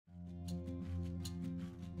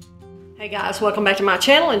Hey guys, welcome back to my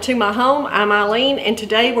channel and to my home. I'm Eileen, and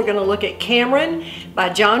today we're going to look at Cameron by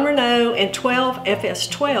Jon Renau and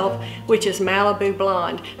 12FS12, which is Malibu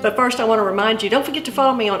Blonde. But first I want to remind you, don't forget to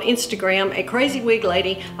follow me on Instagram at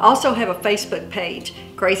Crazywiglady. I also have a Facebook page,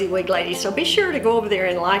 Crazywiglady, so be sure to go over there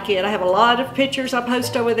and like it. I have a lot of pictures I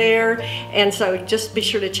post over there, and so just be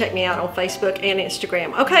sure to check me out on Facebook and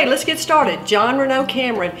Instagram. Okay, let's get started. Jon Renau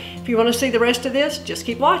Cameron. If you want to see the rest of this, just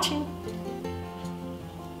keep watching.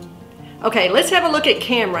 Okay, let's have a look at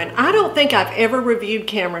Cameron. I don't think I've ever reviewed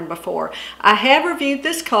Cameron before. I have reviewed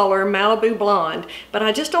this color, Malibu Blonde, but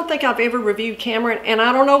I just don't think I've ever reviewed Cameron, and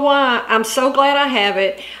I don't know why. I'm so glad I have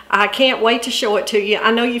it. I can't wait to show it to you.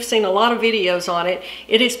 I know you've seen a lot of videos on it.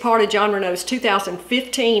 It is part of Jon Renau's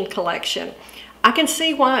 2015 collection. I can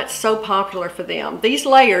see why it's so popular for them. These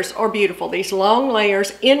layers are beautiful, these long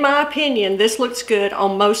layers. In my opinion, this looks good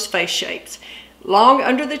on most face shapes. Long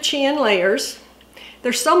under the chin layers.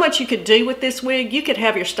 There's so much you could do with this wig. You could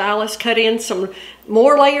have your stylist cut in some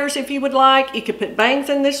more layers if you would like. You could put bangs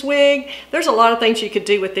in this wig. There's a lot of things you could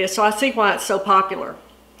do with this, so I see why it's so popular.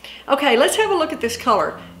 Okay, let's have a look at this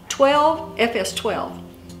color, 12FS12.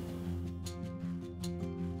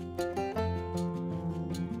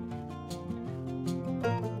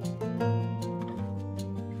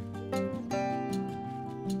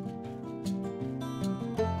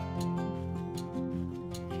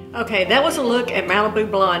 Okay, that was a look at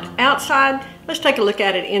Malibu Blonde outside. Let's take a look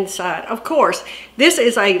at it inside. Of course, this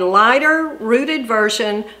is a lighter rooted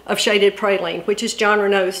version of Shaded Praline, which is Jon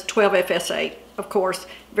Renau's 12FS8. Of course,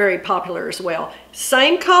 very popular as well.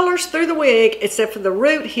 Same colors through the wig, except for the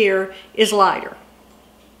root here is lighter.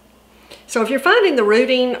 So if you're finding the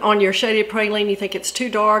rooting on your Shaded Praline, you think it's too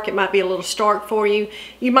dark, it might be a little stark for you,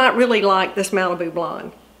 you might really like this Malibu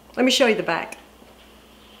Blonde. Let me show you the back.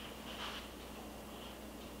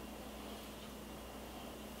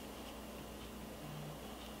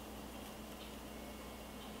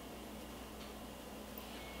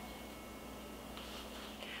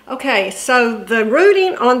 Okay, so the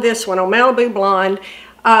rooting on this one, on Malibu Blonde,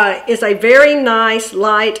 is a very nice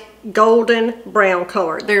light golden brown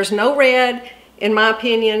color. There's no red, in my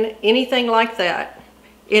opinion, anything like that.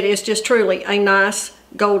 It is just truly a nice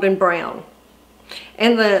golden brown.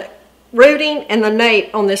 And the rooting and the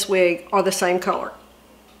nape on this wig are the same color.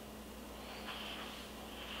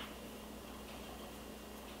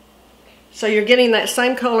 So you're getting that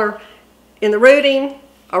same color in the rooting,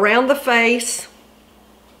 around the face,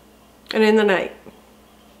 and in the nape.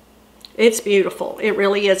 It's beautiful, it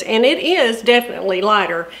really is, and it is definitely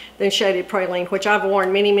lighter than Shaded Praline, which I've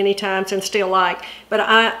worn many, many times and still like, but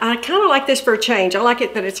I kind of like this for a change. I like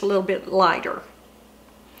it that it's a little bit lighter.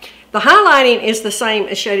 The highlighting is the same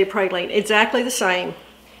as Shaded Praline, exactly the same.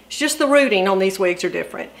 It's just the rooting on these wigs are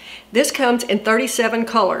different. This comes in 37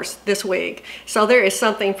 colors, this wig, so there is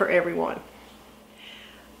something for everyone.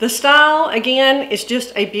 The style, again, is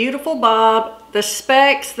just a beautiful bob. The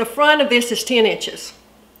specs, the front of this is 10 inches.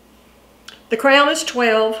 The crown is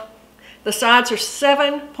 12. The sides are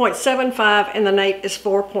 7.75 and the nape is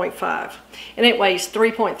 4.5. And it weighs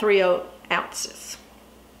 3.30 ounces.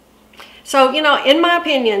 So, you know, in my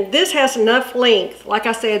opinion, this has enough length, like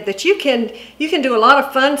I said, that you can do a lot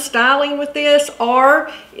of fun styling with this, or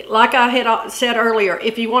like I had said earlier,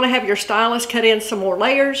 if you want to have your stylist cut in some more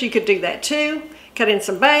layers, you could do that too. Cut in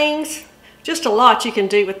some bangs, just a lot you can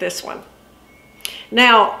do with this one.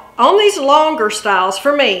 Now, on these longer styles,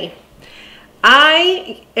 for me,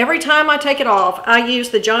 every time I take it off, I use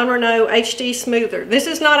the Jon Renau HD Smoother. This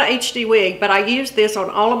is not an HD wig, but I use this on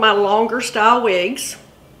all of my longer style wigs.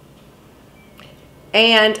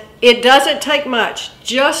 And it doesn't take much,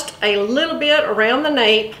 just a little bit around the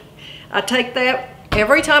nape. I take that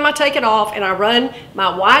every time I take it off, and I run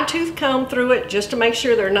my wide tooth comb through it just to make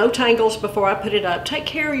sure there are no tangles before I put it up. Take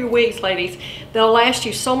care of your wigs, ladies. They'll last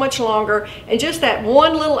you so much longer, and just that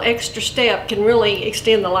one little extra step can really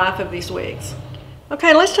extend the life of these wigs.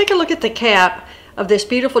 Okay, let's take a look at the cap of this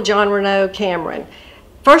beautiful Jon Renau Cameron.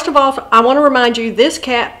 First of all, I want to remind you, this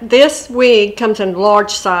wig comes in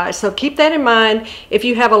large size, so keep that in mind if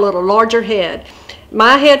you have a little larger head.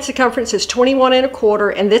 My head circumference is 21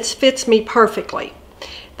 1/4, and this fits me perfectly.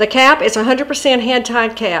 The cap is 100%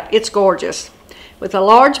 hand-tied cap. It's gorgeous. With a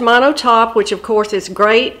large mono top, which of course is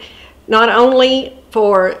great, not only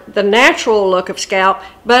for the natural look of scalp,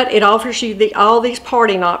 but it offers you all these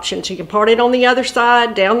parting options. You can part it on the other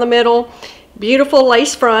side, down the middle. Beautiful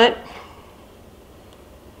lace front.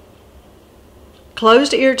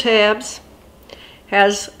 Closed ear tabs.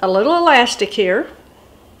 Has a little elastic here.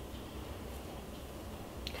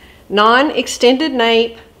 Non-extended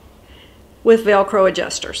nape with Velcro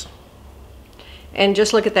adjusters. And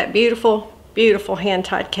just look at that beautiful, beautiful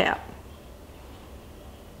hand-tied cap.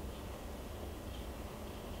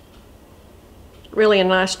 Really a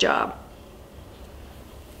nice job.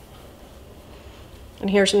 And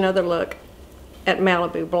here's another look at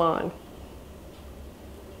Malibu Blonde.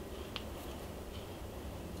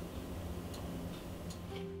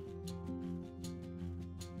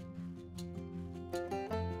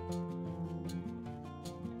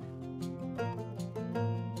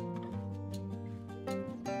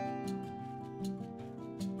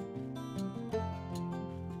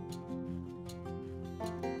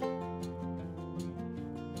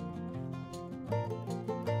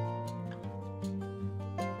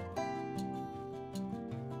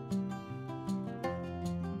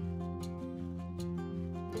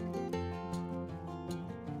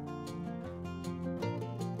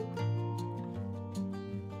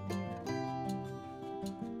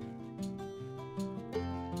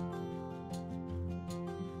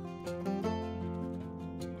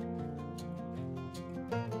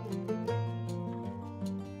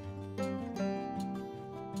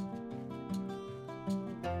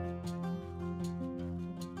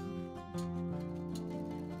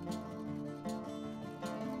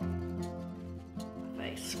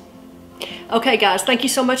 Okay guys, thank you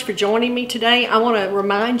so much for joining me today. I want to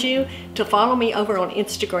remind you to follow me over on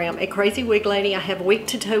Instagram at Crazywiglady. I have Week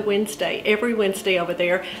to Toe Wednesday, every Wednesday over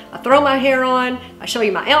there. I throw my hair on, I show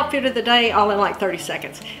you my outfit of the day, all in like 30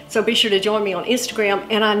 seconds. So be sure to join me on Instagram.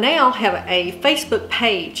 And I now have a Facebook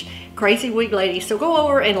page, Crazywiglady. So go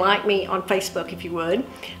over and like me on Facebook if you would.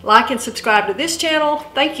 Like and subscribe to this channel.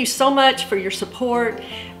 Thank you so much for your support.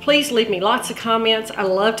 Please leave me lots of comments. I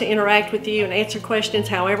love to interact with you and answer questions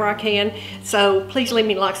however I can. So please leave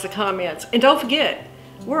me lots of comments. And don't forget,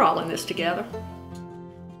 we're all in this together.